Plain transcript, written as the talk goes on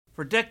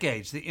For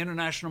decades, the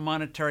International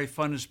Monetary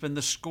Fund has been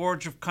the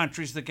scourge of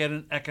countries that get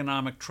in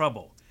economic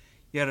trouble,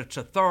 yet its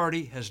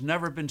authority has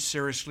never been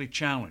seriously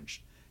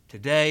challenged.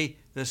 Today,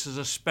 this is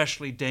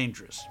especially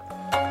dangerous.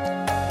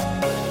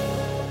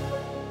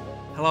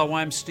 Hello,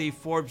 I'm Steve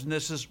Forbes, and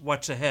this is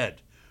What's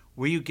Ahead,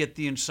 where you get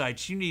the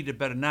insights you need to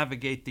better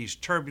navigate these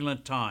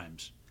turbulent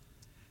times.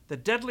 The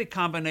deadly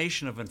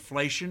combination of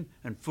inflation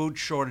and food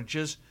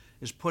shortages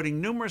is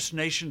putting numerous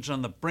nations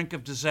on the brink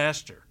of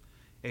disaster.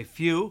 A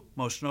few,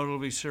 most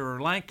notably Sri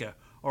Lanka,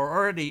 are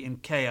already in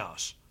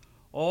chaos.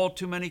 All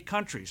too many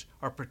countries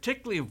are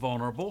particularly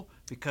vulnerable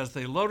because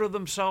they loaded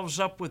themselves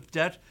up with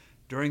debt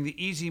during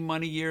the easy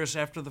money years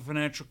after the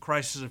financial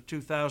crisis of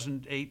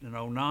 2008 and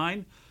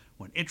 2009,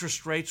 when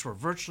interest rates were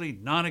virtually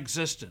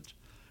non-existent.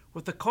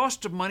 With the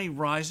cost of money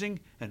rising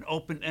and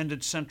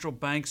open-ended central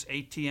banks'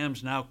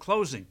 ATMs now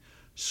closing,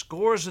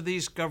 scores of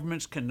these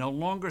governments can no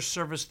longer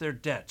service their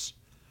debts.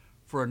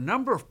 For a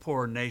number of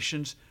poorer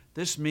nations,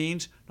 this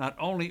means not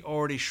only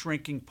already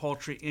shrinking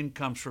paltry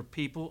incomes for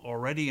people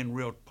already in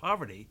real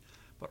poverty,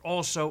 but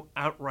also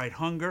outright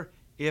hunger,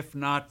 if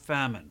not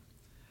famine.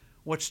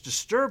 What's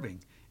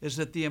disturbing is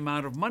that the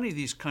amount of money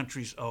these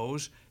countries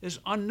owes is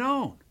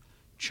unknown.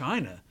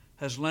 China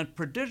has lent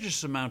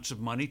prodigious amounts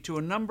of money to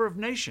a number of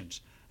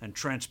nations, and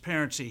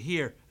transparency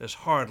here is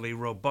hardly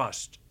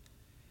robust.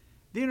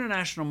 The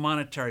International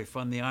Monetary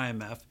Fund, the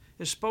IMF,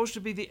 is supposed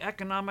to be the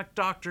economic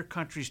doctor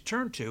countries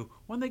turn to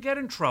when they get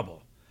in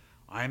trouble.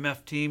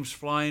 IMF teams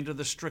fly into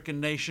the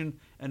stricken nation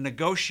and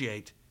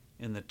negotiate,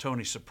 in the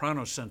Tony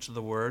Soprano sense of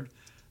the word,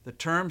 the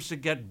terms to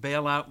get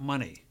bailout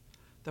money.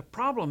 The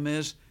problem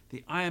is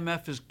the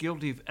IMF is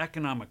guilty of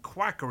economic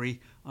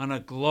quackery on a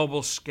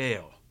global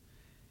scale.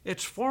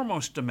 Its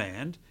foremost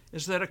demand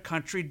is that a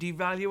country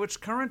devalue its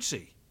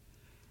currency.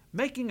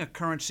 Making a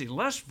currency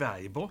less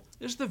valuable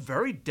is the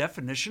very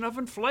definition of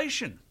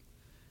inflation.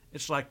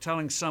 It's like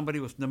telling somebody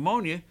with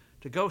pneumonia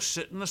to go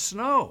sit in the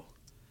snow.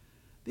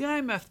 The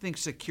IMF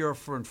thinks the cure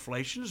for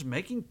inflation is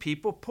making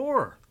people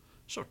poorer,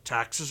 so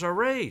taxes are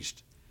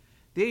raised.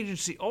 The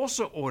agency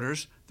also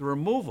orders the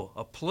removal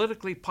of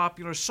politically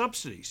popular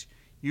subsidies,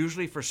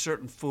 usually for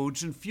certain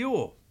foods and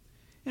fuel.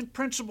 In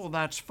principle,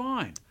 that's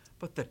fine,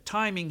 but the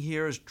timing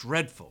here is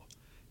dreadful.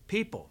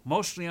 People,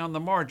 mostly on the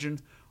margin,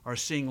 are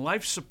seeing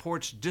life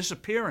supports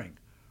disappearing.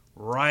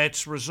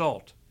 Riots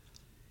result.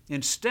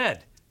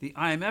 Instead, the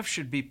IMF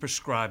should be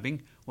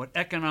prescribing what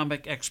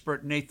economic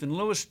expert Nathan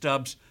Lewis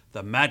dubs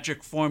the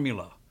magic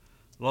formula: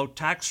 low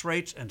tax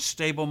rates and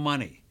stable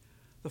money.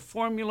 The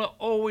formula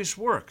always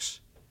works.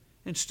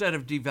 Instead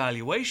of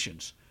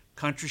devaluations,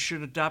 countries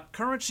should adopt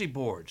currency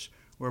boards,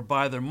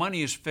 whereby their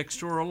money is fixed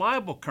to a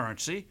reliable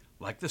currency,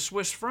 like the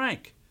Swiss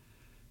franc.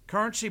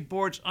 Currency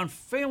boards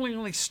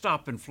unfailingly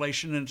stop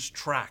inflation in its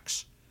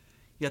tracks.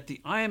 Yet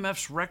the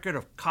IMF's record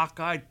of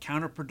cockeyed,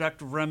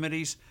 counterproductive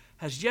remedies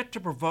has yet to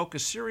provoke a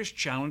serious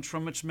challenge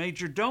from its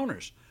major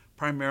donors,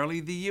 primarily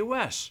the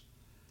U.S.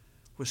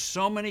 With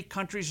so many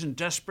countries in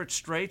desperate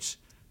straits,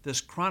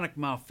 this chronic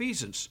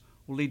malfeasance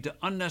will lead to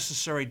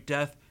unnecessary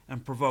death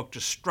and provoke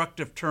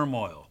destructive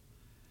turmoil.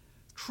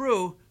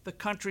 True, the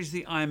countries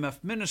the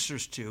IMF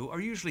ministers to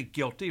are usually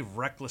guilty of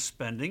reckless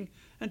spending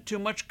and too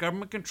much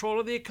government control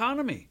of the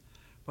economy,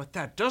 but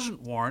that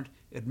doesn't warrant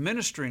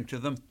administering to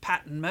them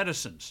patent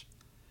medicines.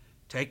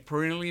 Take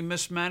perennially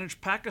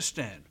mismanaged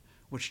Pakistan,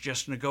 which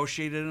just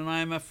negotiated an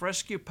IMF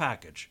rescue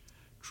package.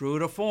 True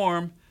to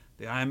form,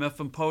 the IMF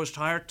imposed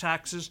higher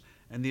taxes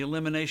and the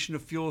elimination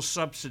of fuel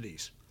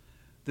subsidies.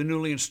 The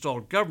newly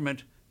installed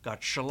government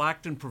got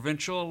shellacked in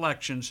provincial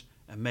elections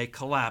and may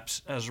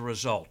collapse as a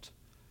result.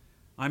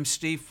 I'm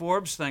Steve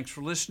Forbes. Thanks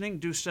for listening.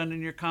 Do send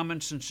in your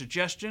comments and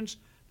suggestions.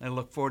 I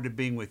look forward to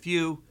being with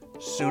you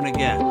soon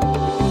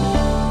again.